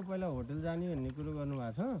गर्नुपर्ने र पहिला होटल जाने भन्ने कुरो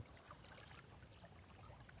गर्नुभएको छ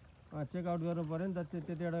चेकआउट गर्नु पऱ्यो नि त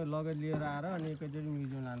त्यतिबाट लगेज लिएर आएर अनि एकैचोटि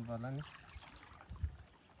म्युजियम लानु पर्ला नि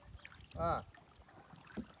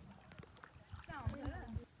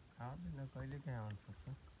आउँदैन कहिले कहीँ आउनु सक्छ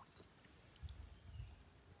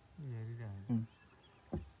हेरिरहेको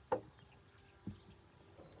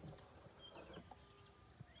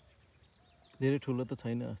धेरै ठुलो त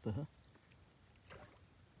छैन जस्तो छ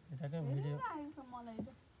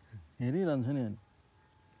हेरिरहन्छ नि अनि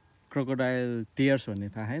क्रोकोडाइल टियर्स भन्ने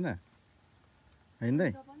थाहा छैन होइन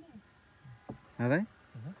दाइ दाइ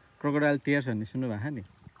क्रोकोडाइल टियर्स भन्ने सुन्नु भएको नि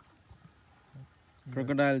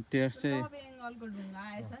क्रोकोडाइल टियर्स चाहिँ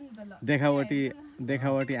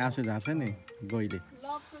देखावटी आँसु झार्छ नि गइले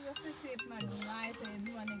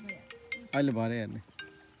अहिले भरे हेर्ने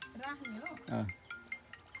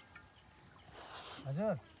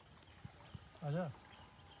हजुर हजुर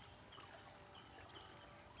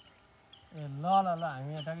ए ल ल ल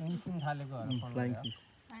हामी यता निस्किन थालेको फ्लाइङ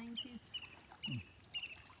फिस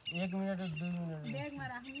 1 मिनट 2 मिनट ब्यागमा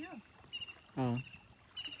राख्नु यो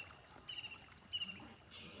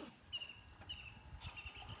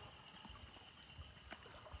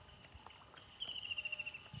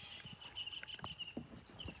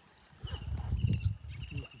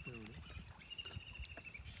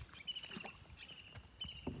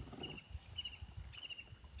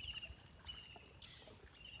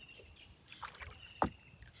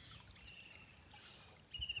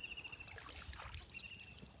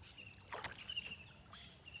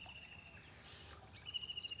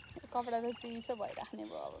कपडा त चिसो भइराख्ने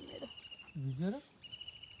भयो अब मेरो भिजेर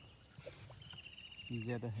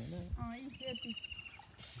भिजे त हैन यति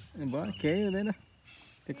भयो केही हुँदैन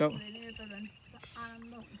त्यो कप यो त झन्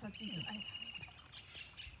आनन्द हुन्छ चिसो आएर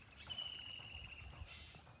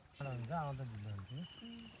हुन्छ आउँदा ढिलो हुन्छ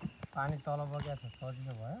पानी तल बगेको छ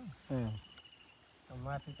सजिलो भयो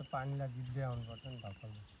माथि त पानीलाई जित्दै आउनुपर्छ नि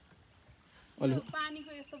ढक्कलले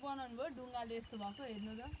पानीको यस्तो बनाउनु भयो ढुङ्गाले यस्तो भएको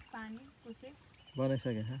हेर्नु त पानी कुसे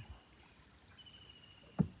बनाइसके हा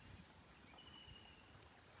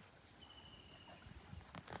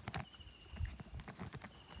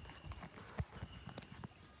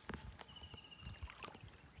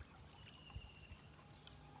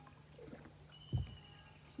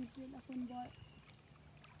चिसोला पनि भयो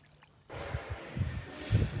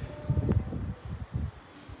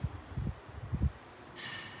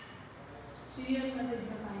सिरियलमा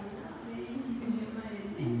देख्न पाइँदैन भिडियोमा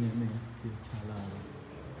हेर्ने त्यो छालाहरू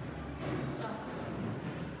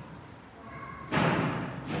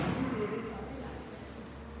धेरै छ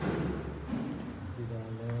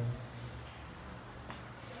बिरालो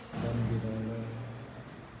वन बिरालो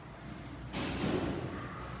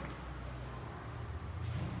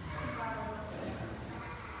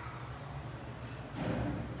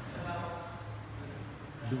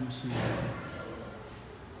दुम्सी छ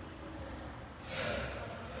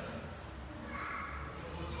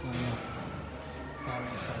सानो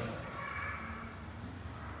पानी सानो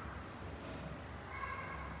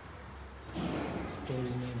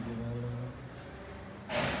टोरिनो बिरालो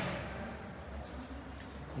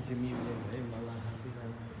यो चाहिँ म्युजियम है मलाहा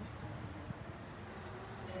बिरालो यस्तो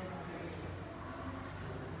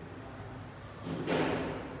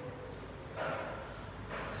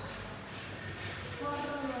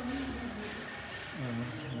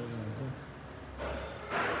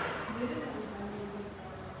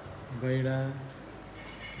गैडा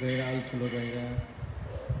गैडा अलि ठुलो गैडा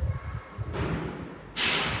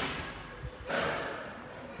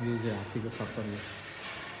यो चाहिँ हात्तीको खप्पर हो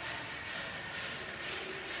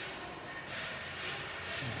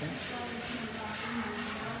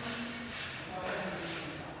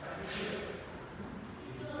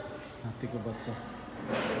हात्तीको बच्चा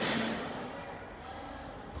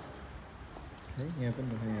है यहाँ पनि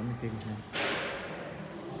देखाएँ हामी के छ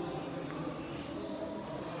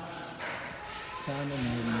सानो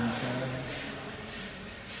मुर्गी छ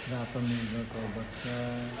रातो मुर्गाको बच्चा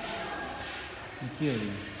के हो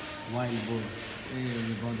यो वाइल्ड बोर ए यो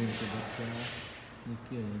बँदेलको बच्चा यो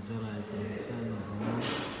के हो जराएको सानो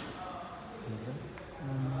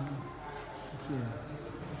के हो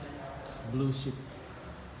ब्लू सिप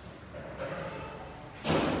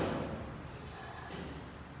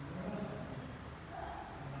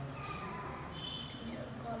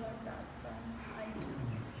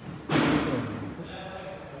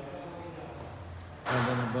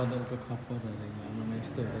बदलको खप्परहरू हाम्रोमा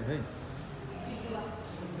यस्तो हो है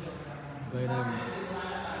गैडा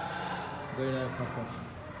गैडा खप्पर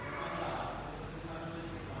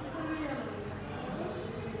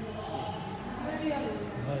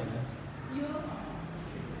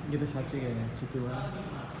यो त साँच्चै गएन चितुवा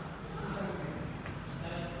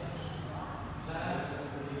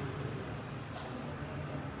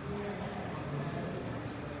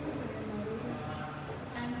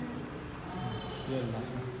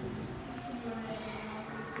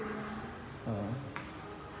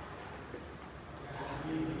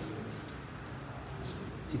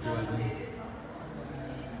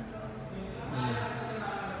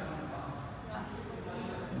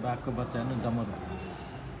बाघको बच्चा होइन डमरू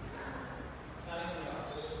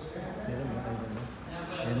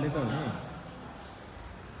हेर्ने त हो नि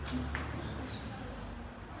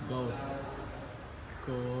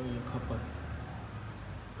गौरको यो खप्पर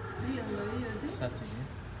साँच्ची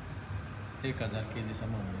 1000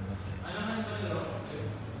 केजीसम्म हुने गर्छ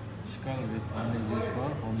स्कल विथ पानी युज फर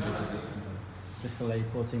होम डेकोरेसन त्यसको लागि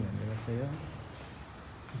कोचिङ हुने रहेछ यो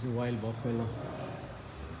चाहिँ वाइल्ड बफेलो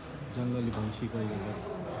जङ्गली भैँसीको यो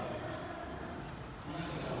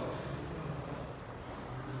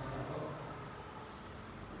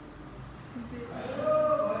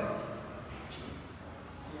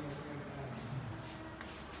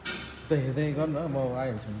त हेर्दै गर्नु म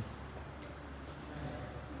आइहाल्छु नि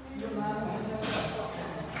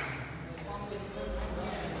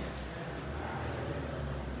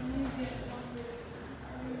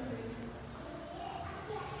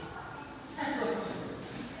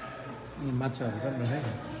माछाहरू पनि है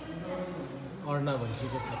अर्ना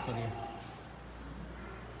भैँसीको खप्पर यो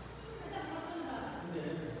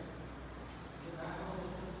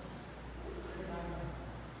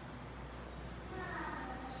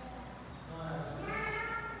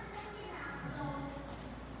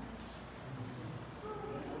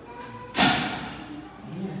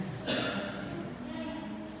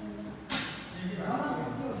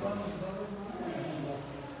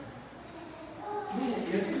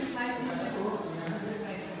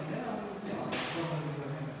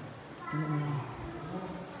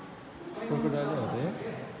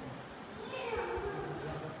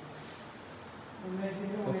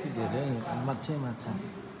धेरै माछा माछा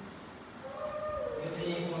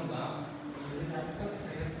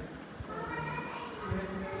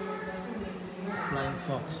फ्लाइङ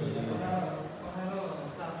फक्स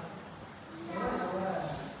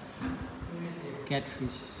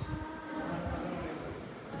क्याटफिस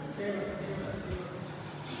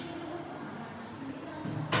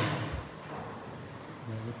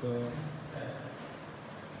तो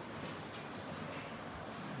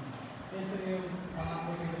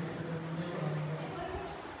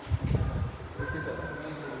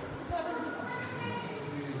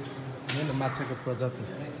माछाको प्रजाति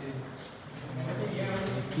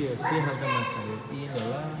के खालको माछा हो यिन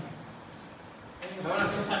होला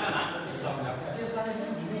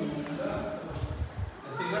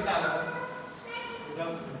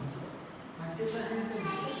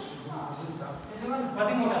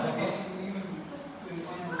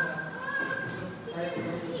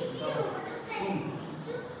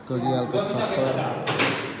घडियालको खप्पर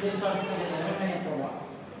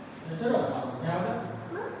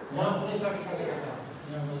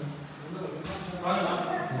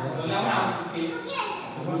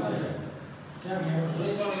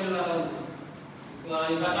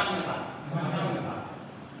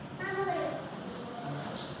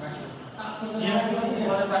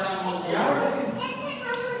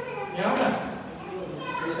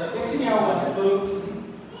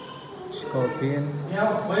scorpion,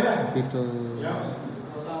 beetle,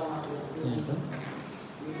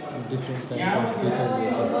 different kinds of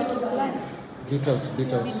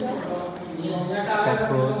beetles,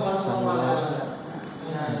 cockroach, sunbird,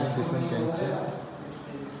 different kinds.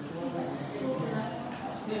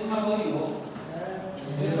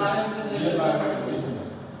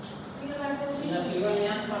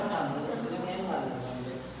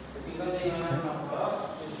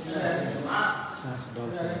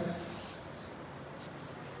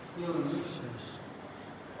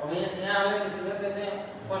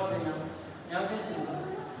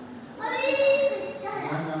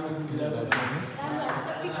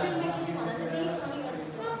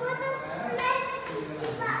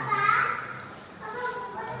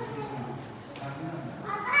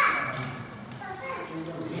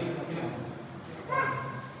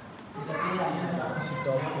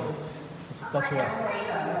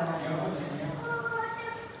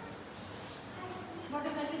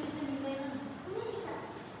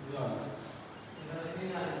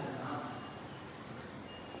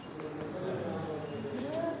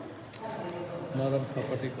 नरम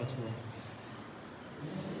खपटी कछुवा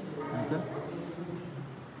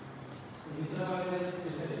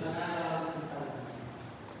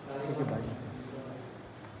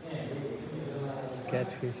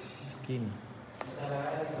क्याटफिस स्किन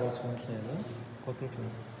कछुवा चाहिँ कत्रो ठुलो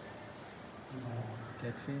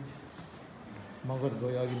क्याटफिस मगर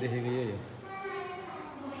गयो अघि देखेको यही हो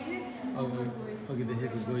अघि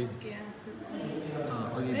देखेको गयो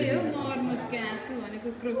अघि देखेको मगरमच्छको आँसु भनेको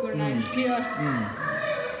क्रोकोडाइल टियर्स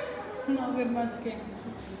मगरमच्छको आँसु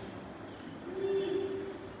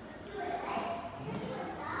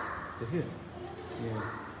देख्यो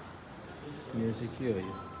यो चाहिँ के हो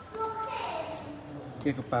यो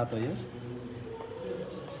के को पात हो यो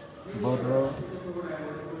बर्रो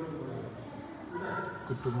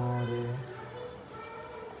कुटुमरे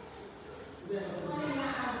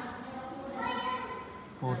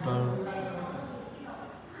पोटल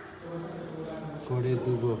कोडे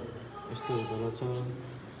दुबो यस्तो हुँदो रहेछ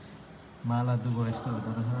माला दुबो यस्तो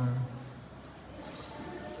हुँदो रहेछ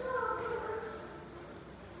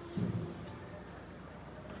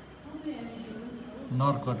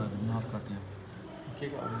नरकट के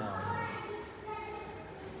को अन्डा हो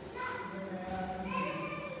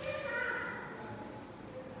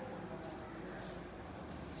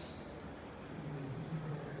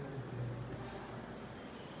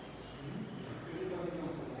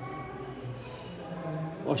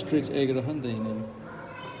ऑस्ट्रिच एग रह नि त यिनीहरू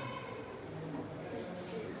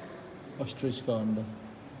ऑस्ट्रिचको अन्डा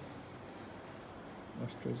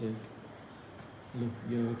ऑस्ट्रिच एग लु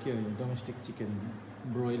यो के हो यो डोमेस्टिक चिकन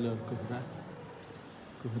ब्रोइलर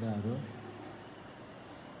कुखुराहरू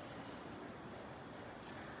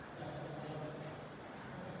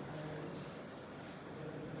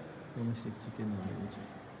डोमेस्टिक चिकनहरू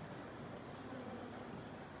चाहिँ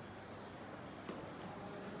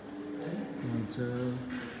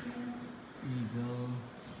eagle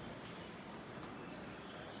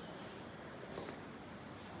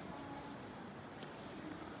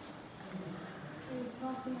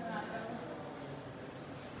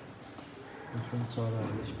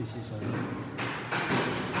different species are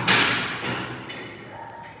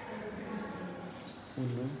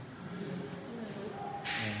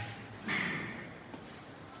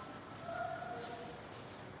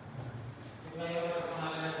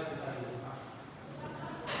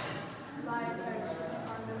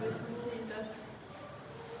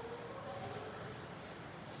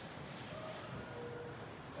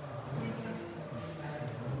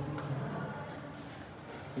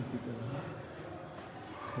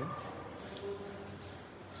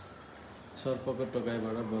सर्पको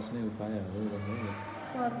टोकाइबाट बस्ने उपायहरू रहेछ।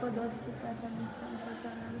 सर्प 10 को प्राथमिकता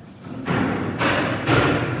चाहना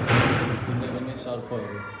कुनै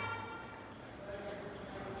सर्पहरू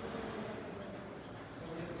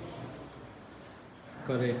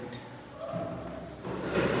करेक्ट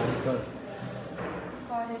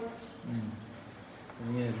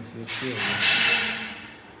यहाँहरू चाहिँ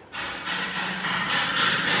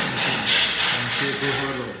के हो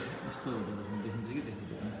यस्तो हुँदो रहेछ देखिन्छ कि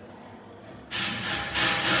देखिँदैन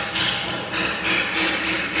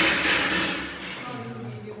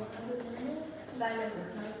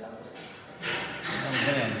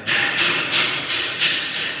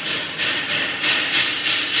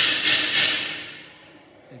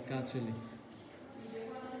काँचुली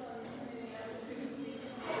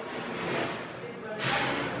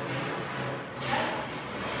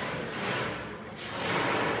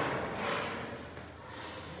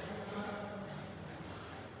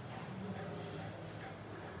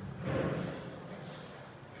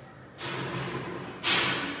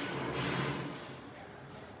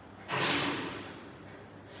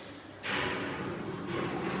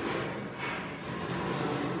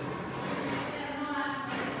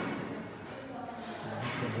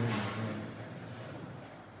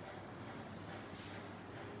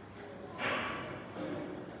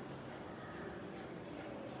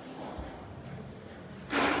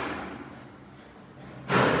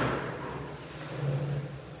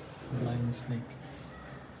snake.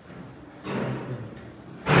 Serpent.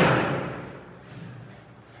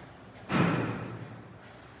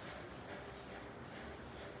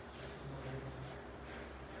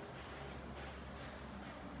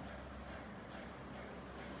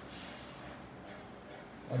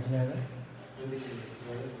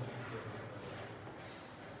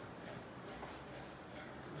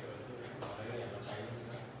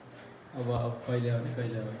 अब कहिले आउने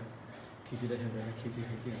कहिले आउने खिचिरहेको बेला खिची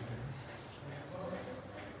हुन्छ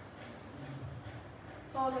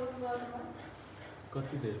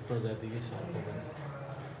कति धेरै प्रजातिकै सर्प पनि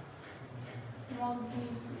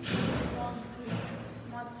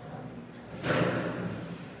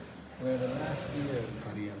एउटा राष्ट्रिय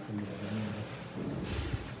घरियाल पनि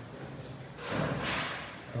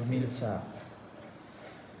तमिल साप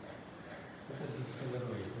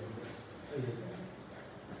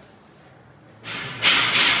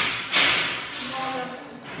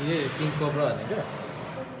ये किङ कोब्रा भने क्या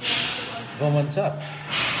गमन साप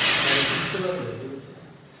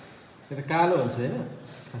त्यो त कालो हुन्छ होइन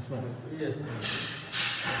खासमा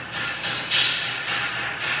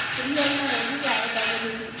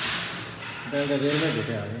एउटा रेलमै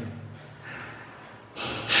भेटे हामी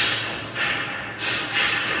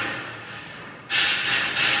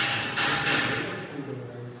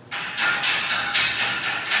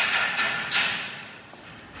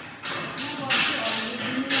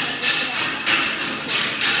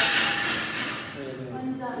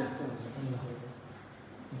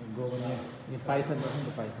पाइथन छ नि त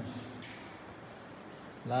पाइथन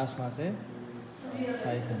लास्टमा चाहिँ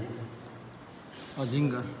पाइथन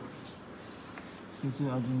अजिङ्गर यो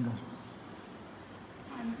चाहिँ अजिङ्गर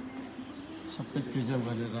सबै प्रिजर्भ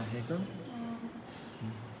गरेर राखेको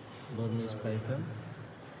बर्मिज पाइथन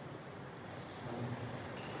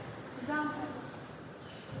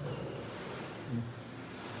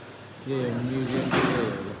ये म्युजियम